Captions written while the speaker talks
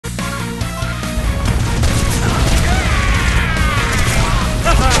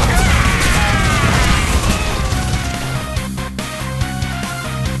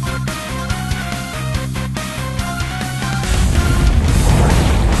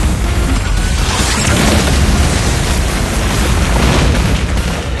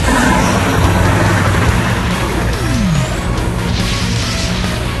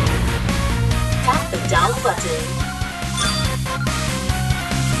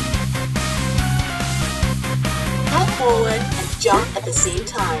forward and jump at the same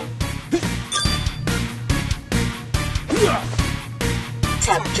time.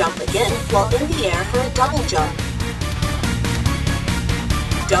 Tap jump again while in the air for a double jump.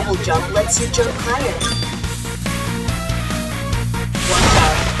 Double jump lets you jump higher. Watch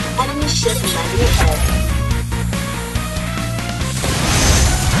out, enemy ship landing ahead.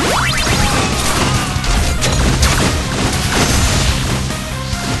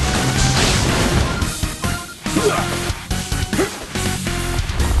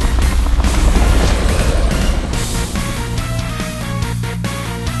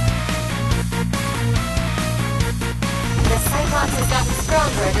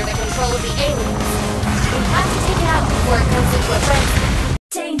 Stronger under the control of the aliens. We have to take it out before it comes into a frenzy.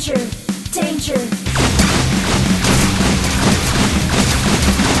 Danger! Danger!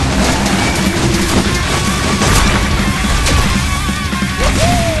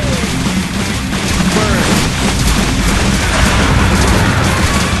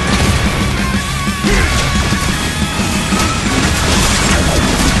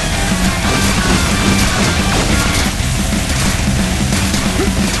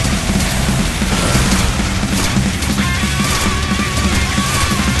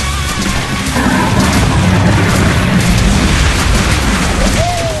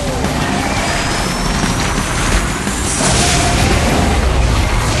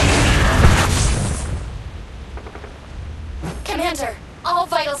 Commander, all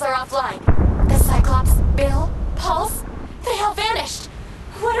vitals are offline. The Cyclops, Bill, Pulse, they all vanished.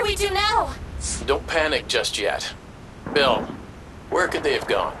 What do we do now? Don't panic just yet. Bill, where could they have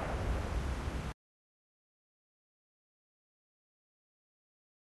gone?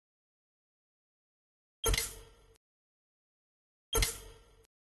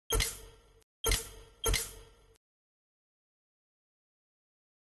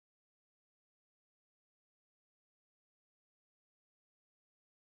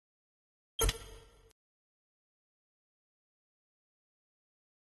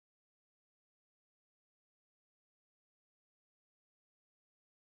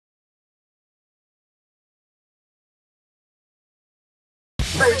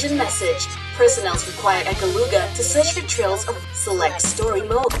 Urgent message. Personnel required at Galuga to search for trails of select story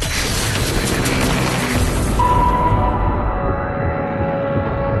mode.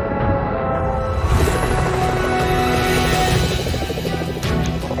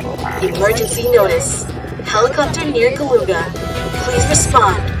 Emergency notice. Helicopter near Galuga. Please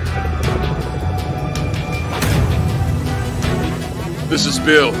respond. This is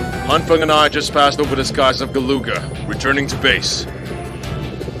Bill. Hanfeng and I just passed over the skies of Galuga, returning to base.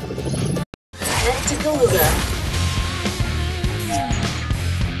 Head to Galuga.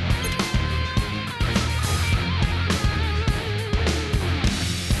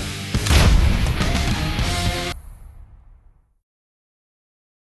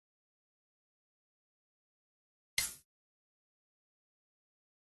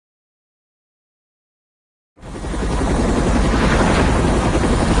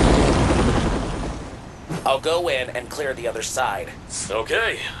 I'll go in and clear the other side.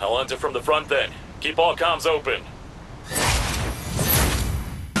 Okay, I'll enter from the front then. Keep all comms open.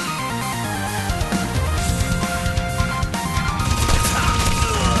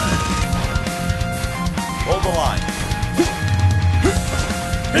 Hold the line.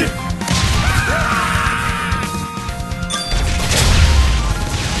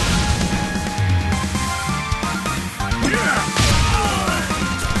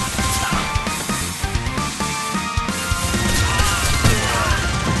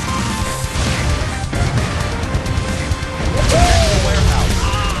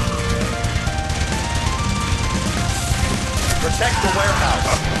 Protect the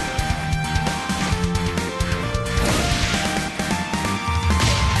warehouse.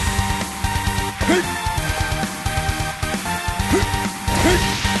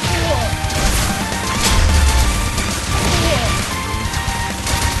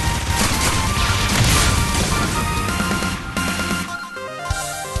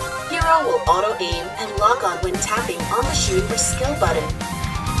 Hero will auto-aim and lock on when tapping on the shoot or skill button.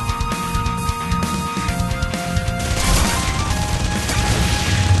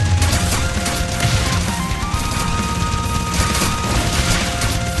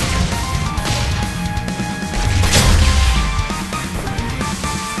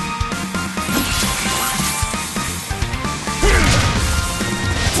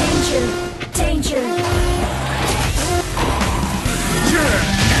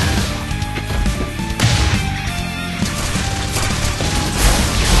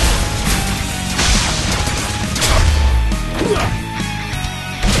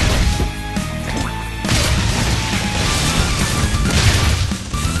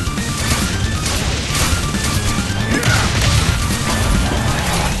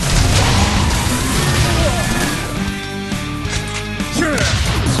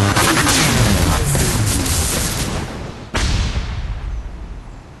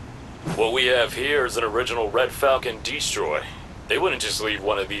 What we have here is an original Red Falcon Destroy. They wouldn't just leave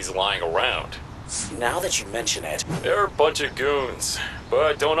one of these lying around. Now that you mention it, They're a bunch of goons,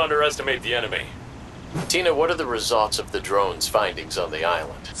 but don't underestimate the enemy. Tina, what are the results of the drone's findings on the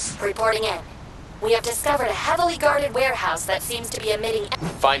island? Reporting in. We have discovered a heavily guarded warehouse that seems to be emitting...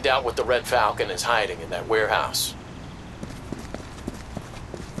 Find out what the Red Falcon is hiding in that warehouse.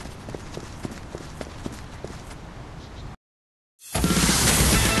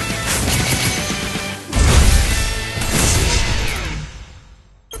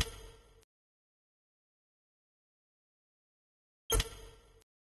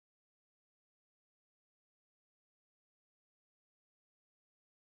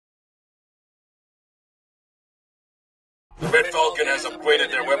 The Red Falcon has upgraded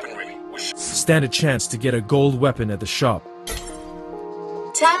their weaponry. Stand a chance to get a gold weapon at the shop.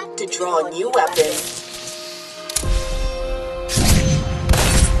 Tap to draw a new weapon.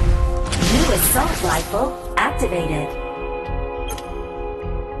 New assault rifle activated.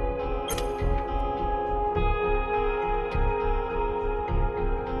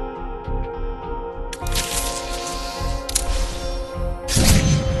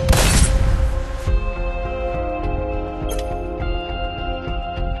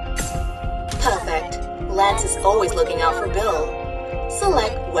 Perfect. Lance is always looking out for Bill.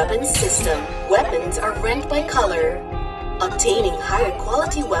 Select Weapons System. Weapons are ranked by color. Obtaining higher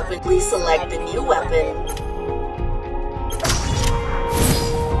quality weapon, please select the new weapon.